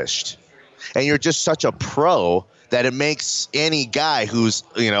polished, and you're just such a pro that it makes any guy who's,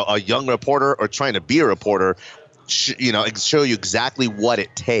 a young reporter or trying to be a reporter, show you exactly what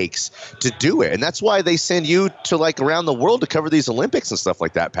it takes to do it. And that's why they send you to around the world to cover these Olympics and stuff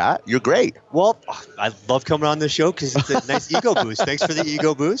like that, Pat. You're great. Well, I love coming on this show because it's a nice ego boost. Thanks for the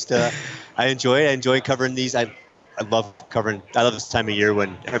ego boost. I enjoy it. I enjoy covering these. I love this time of year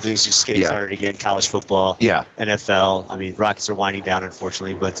when everything's just getting started again. College football, NFL. I mean, Rockets are winding down,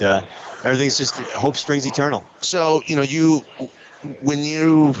 unfortunately, but everything's just hope springs eternal. So, when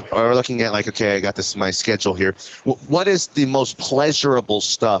you are looking at okay, I got this in my schedule here, what is the most pleasurable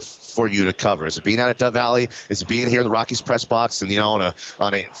stuff for you to cover? Is it being out at Dove Valley? Is it being here in the Rockies press box and, on a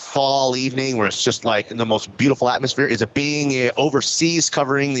fall evening where it's just the most beautiful atmosphere? Is it being overseas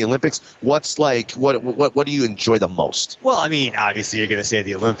covering the Olympics? What's what do you enjoy the most? Well, I mean, obviously you're going to say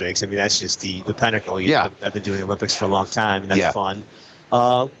the Olympics. I mean, that's just the pinnacle. I've been doing the Olympics for a long time, and that's fun.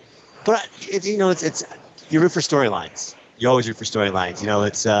 But it's you root for storylines. You always root for storylines.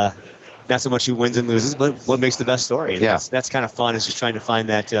 not so much who wins and loses, but what makes the best story. And Yeah. that's kind of fun. Is just trying to find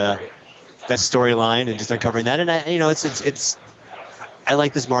that storyline and just uncovering that. And it's I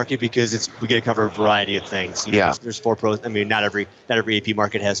like this market because we get to cover a variety of things. There's 4 pros. I mean, not every AP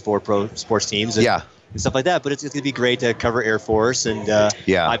market has 4 pro sports teams. And stuff like that. But it's going to be great to cover Air Force and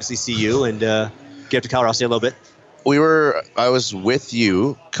obviously CU and get up to Colorado State a little bit. I was with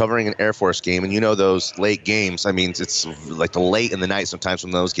you covering an Air Force game, and those late games. I mean, it's like the late in the night sometimes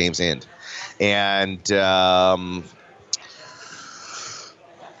when those games end, and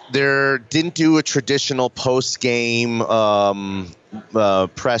there didn't do a traditional post-game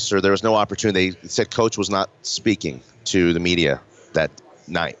presser. There was no opportunity. They said coach was not speaking to the media that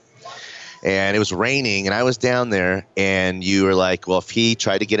night. And it was raining, and I was down there, and you were like, well, if he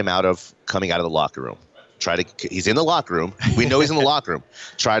tried to get him coming out of the locker room, he's in the locker room. We know he's in the locker room.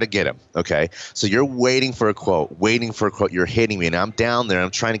 Try to get him, okay? So you're waiting for a quote. You're hitting me, and I'm down there.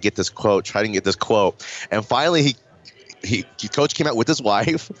 I'm trying to get this quote, And finally, coach came out with his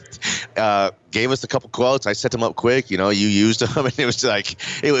wife, gave us a couple quotes. I set them up quick. You used them, and it was like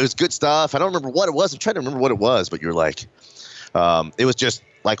it was good stuff. I don't remember what it was. I'm trying to remember what it was, but you're like, it was just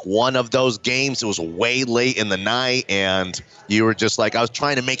like one of those games. It was way late in the night, and you were just like, I was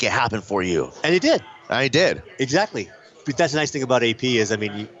trying to make it happen for you. And it did. I did. Exactly. But that's the nice thing about AP is, I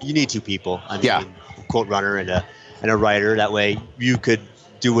mean, you need 2 people. I mean, a quote runner and a writer. That way you could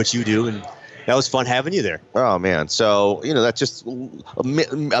do what you do, and that was fun having you there. Oh, man. So, that's just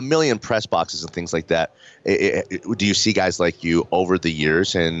a million press boxes and things like that. Do you see guys like you over the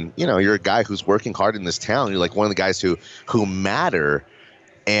years? And, you're a guy who's working hard in this town. You're like one of the guys who matter.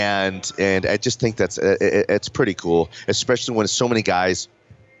 And I just think it's pretty cool, especially when so many guys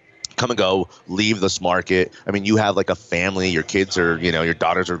come and go, leave this market. I mean, you have like a family. Your kids are, your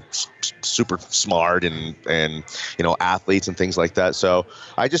daughters are super smart and athletes and things like that. So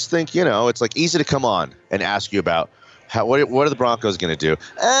I just think, it's like easy to come on and ask you about what are the Broncos going to do?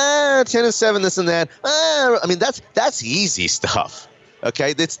 10-7, this and that. I mean, that's easy stuff.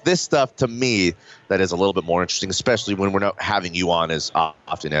 Okay, it's this stuff to me that is a little bit more interesting, especially when we're not having you on as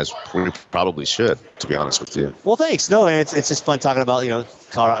often as we probably should, to be honest with you. Well, thanks. No, and it's just fun talking about,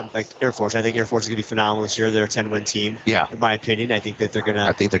 Colorado, like Air Force. I think Air Force is going to be phenomenal this year. They're a 10-win team. Yeah. In my opinion, I think that they're going to.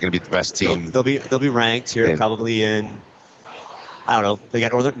 I think they're going to be the best team. They'll be ranked here probably in. I don't know. They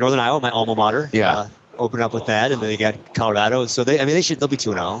got Northern Iowa, my alma mater. Yeah. Open up with that, and then they got Colorado. So they'll be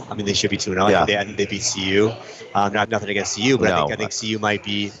 2-0. I mean, they should be 2-0. Yeah. I think they beat CU. Nothing against CU, but I think CU might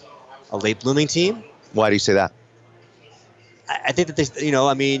be a late blooming team. Why do you say that? I think that they,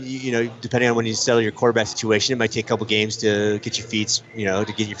 depending on when you settle your quarterback situation, it might take a couple games to get your feet,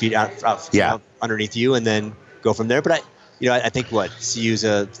 out underneath you, and then go from there. But I think CU's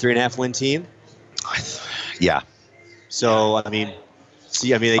a 3.5 win team. Yeah. So I think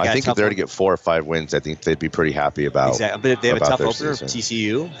if they're to get 4 or 5 wins, I think they'd be pretty happy about. Exactly, but they have a tough opener, season.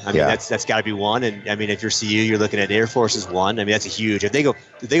 TCU. I mean, that's got to be one. And I mean, if you're CU, you're looking at Air Force as one. I mean, that's a huge. If they go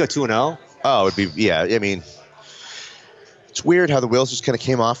 2-0. Oh, it'd be I mean, it's weird how the wheels just kind of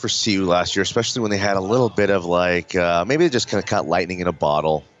came off for CU last year, especially when they had a little bit of like maybe they just kind of caught lightning in a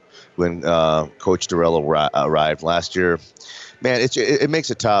bottle when Coach Durrell arrived last year. Man, it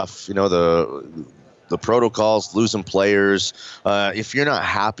makes it tough. The protocols, losing players. If you're not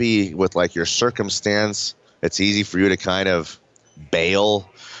happy with like your circumstance, it's easy for you to kind of bail.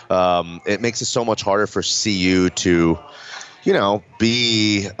 It makes it so much harder for CU to,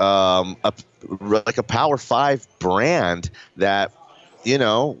 be like a Power 5 brand that,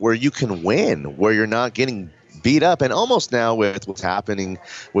 where you can win, where you're not getting beat up. And almost now with what's happening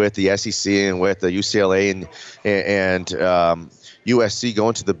with the SEC and with the UCLA and USC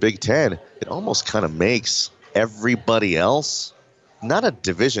going to the Big Ten, it almost kind of makes everybody else not a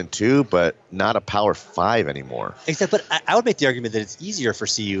Division II, but not a Power 5 anymore. Exactly, but I would make the argument that it's easier for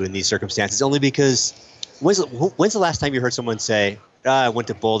CU in these circumstances, only because when's the last time you heard someone say, I went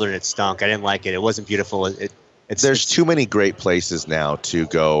to Boulder and it stunk, I didn't like it, it wasn't beautiful. There's too many great places now to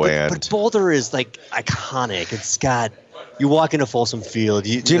go, but Boulder is like iconic. It's got. You walk into Folsom Field. Do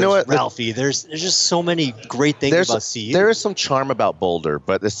you know what, Ralphie? There's just so many great things about CU. There is some charm about Boulder,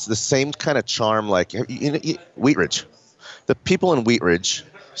 but it's the same kind of charm like Wheat Ridge. The people in Wheat Ridge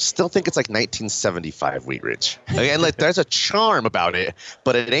still think it's like 1975 Wheat Ridge. And like there's a charm about it,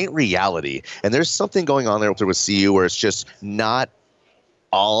 but it ain't reality. And there's something going on there with CU where it's just not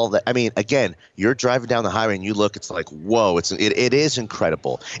all that. I mean, again, you're driving down the highway and you look, it's like, whoa, it is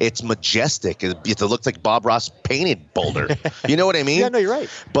incredible. It's majestic. It looks like Bob Ross painted Boulder. You know what I mean? Yeah, no, you're right.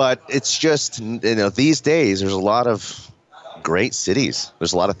 But it's just, these days there's a lot of great cities.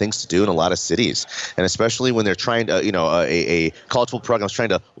 There's a lot of things to do in a lot of cities, and especially when they're trying to, a college football program is trying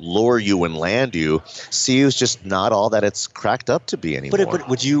to lure you and land you. CU is just not all that it's cracked up to be anymore. But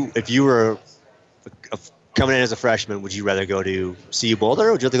would you, if you were coming in as a freshman, would you rather go to CU Boulder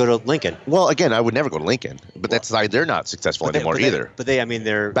or would you rather go to Lincoln? Well, again, I would never go to Lincoln, but that's why they're not successful anymore either. I mean,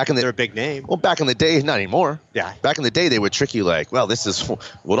 they're a big name. Well, back in the day, not anymore. Yeah. Back in the day, they would trick you like, well, this is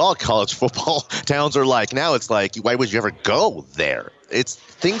what all college football towns are like. Now it's like, why would you ever go there?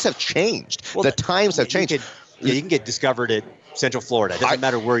 Things have changed. Well, the times have changed. You can get discovered at Central Florida. It doesn't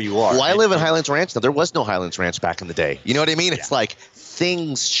matter where you are. Well, I live in Highlands Ranch. Now, there was no Highlands Ranch back in the day. You know what I mean? Yeah. It's like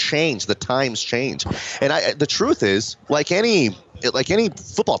things change. The times change. And the truth is, like any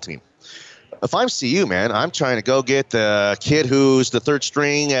football team, if I'm CU, man, I'm trying to go get the kid who's the third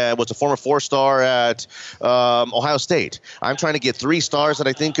string, was a former 4-star at Ohio State. I'm trying to get 3 stars that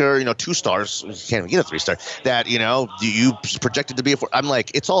I think are, 2 stars. You can't even get a 3-star. That, you projected to be a 4. I'm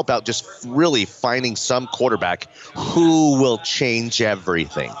like, it's all about just really finding some quarterback who will change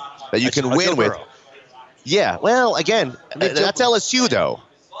everything that you can win with. Yeah, well, again, that's LSU, though.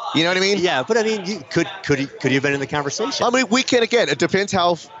 You know what I mean? Yeah, but I mean, could he have been in the conversation? I mean, we can, again, it depends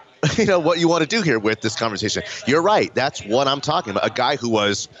how – what you want to do here with this conversation. You're right. That's what I'm talking about. A guy who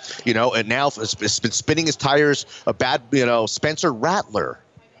was, and now has been spinning his tires, a bad, Spencer Rattler.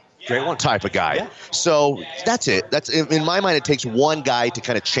 Great one. Type of guy. Yeah. So that's it. That's in my mind, it takes one guy to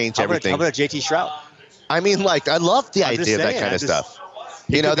kind of change everything. How about JT Shrout? I mean, I love the idea of that kind of stuff.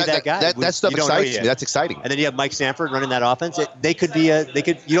 That stuff excites me. That's exciting. And then you have Mike Sanford running that offense. You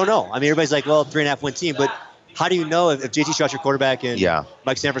don't know. I mean, everybody's like, well, 3.5 win team, but how do you know if JT Shrout's your quarterback and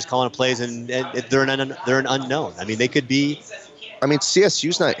Mike Sanford's calling plays and they're an unknown? I mean, they could be. I mean,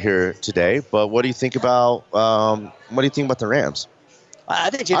 CSU's not here today, but what do you think about the Rams? I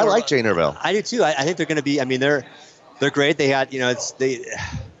think I like Jay Norvell. I do too. I think they're going to be. I mean, they're great. They had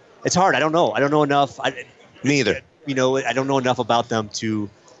it's hard. I don't know. I don't know enough. Neither. I don't know enough about them to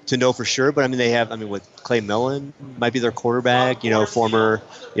know for sure, but I mean, they have. I mean, with Clay Millen might be their quarterback. Former.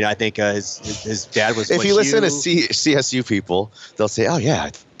 I think his dad was. If you listen to CSU people, they'll say, "Oh yeah,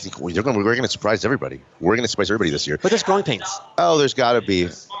 I think we're going to surprise everybody. We're going to surprise everybody this year." But there's growing pains. Oh, there's got to be.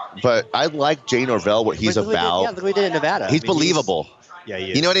 But I like Jay Norvell. What he's about. Look what he did in Nevada. He's believable. He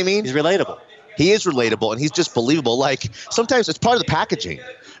is. You know what I mean? He's relatable. He is relatable, and he's just believable. Like sometimes it's part of the packaging.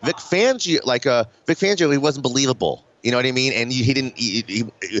 Vic Fangio, he wasn't believable. You know what I mean? And he didn't.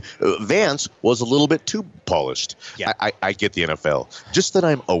 Vance was a little bit too polished. Yeah. I get the NFL. Just that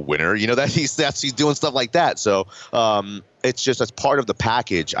I'm a winner. That he's doing stuff like that. So it's just as part of the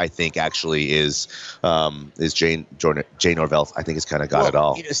package. I think actually is Jay Norvell. I think has kind of got it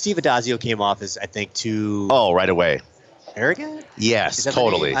all. Steve Adazio came off as I think too. Oh, right away. Arrogant? Yes,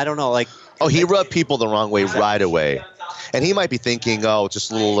 totally. I don't know. He rubbed people the wrong way right away. And he might be thinking, oh,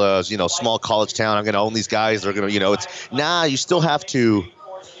 just a little, small college town. I'm going to own these guys. They're going to, you still have to,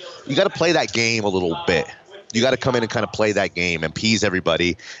 you got to play that game a little bit. You got to come in and kind of play that game and appease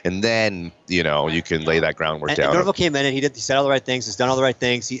everybody. And then, you can lay that groundwork down. And Norvell came in and he said all the right things. He's done all the right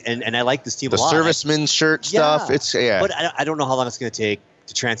things. And I like this team a lot. The serviceman shirt stuff. But I don't know how long it's going to take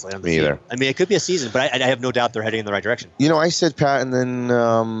to translate on the team. Either. I mean, it could be a season, but I have no doubt they're heading in the right direction. I said, Pat, and then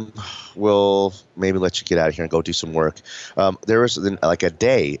we'll maybe let you get out of here and go do some work. There was an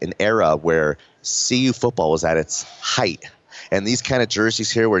era where CU football was at its height. And these kind of jerseys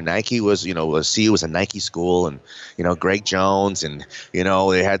here where Nike was, CU was a Nike school and, Greg Jones and,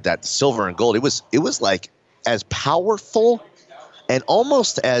 they had that silver and gold. It was like as powerful and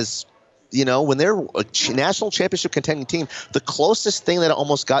almost as, when they're a national championship contending team, the closest thing that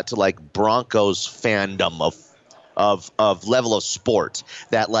almost got to like Broncos fandom of level of sport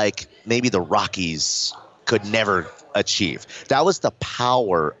that like maybe the Rockies could never achieve. That was the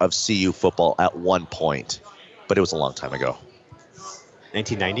power of CU football at one point, but it was a long time ago.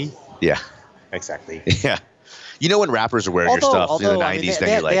 1990? Yeah. Exactly. Yeah. When rappers are wearing your stuff in the 90s,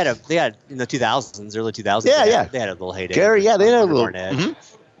 they had in the 2000s, early 2000s. Yeah. They had a little heyday. Gary, they had a little. Mm-hmm.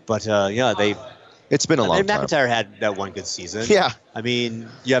 But it's been a long time. McIntyre had that one good season. Yeah. I mean,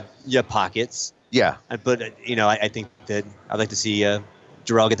 you have pockets. Yeah. But I think that I'd like to see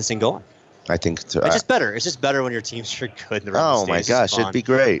Jarrell get this thing going. I think it's just better. It's just better when your team's good. In the oh my gosh, it'd be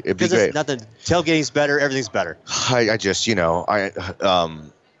great. It'd be great. Nothing. Tailgating's better. Everything's better. I just Saccomano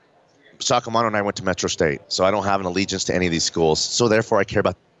and I went to Metro State, so I don't have an allegiance to any of these schools. So therefore, I care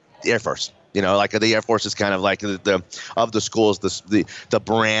about the Air Force. The Air Force is kind of like the of the schools, the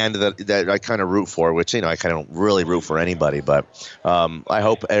brand that I kind of root for, which, I kind of don't really root for anybody. But I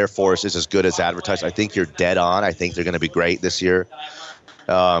hope Air Force is as good as advertised. I think you're dead on. I think they're going to be great this year.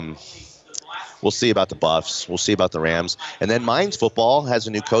 We'll see about the Buffs. We'll see about the Rams. And then Mines football has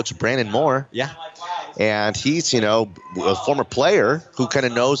a new coach, Brandon Moore. Yeah. And he's, a former player who kind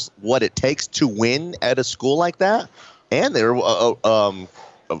of knows what it takes to win at a school like that. And they're a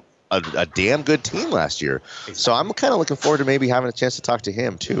damn good team last year. Exactly. So I'm kind of looking forward to maybe having a chance to talk to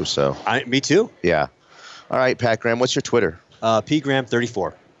him too. So me too. Yeah. All right, Pat Graham, what's your Twitter?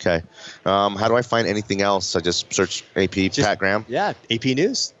 pgraham34. Okay. How do I find anything else? I just search Pat Graham? Yeah, AP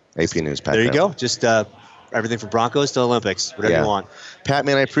News. AP News, Pat There you Graham. go. Just everything from Broncos to Olympics, whatever you want. Pat,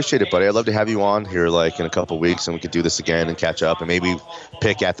 man, I appreciate it, buddy. I'd love to have you on here in a couple of weeks, and we could do this again and catch up and maybe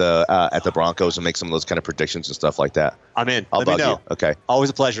pick at the Broncos and make some of those kind of predictions and stuff like that. I'm in. I'll Let me bug know. you. Okay. Always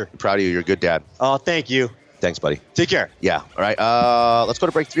a pleasure. I'm proud of you. You're a good dad. Oh, thank you. Thanks, buddy. Take care. Yeah. All right. Let's go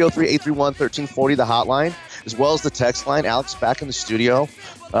to break. 303-831-1340, the hotline, as well as the text line. Alex back in the studio.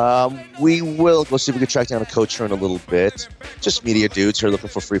 We will go see if we can track down a coach here in a little bit. Just media dudes here looking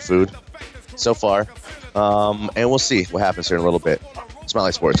for free food so far. And we'll see what happens here in a little bit. Smile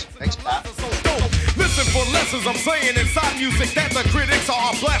Like Sports. Thanks, Pat. Listen for lessons I'm saying inside music that the critics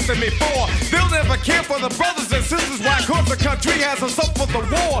are blasting me for. They'll never care for the brothers and sisters. Why? Cause the country has us up for the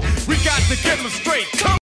war. We got to get them straight. Come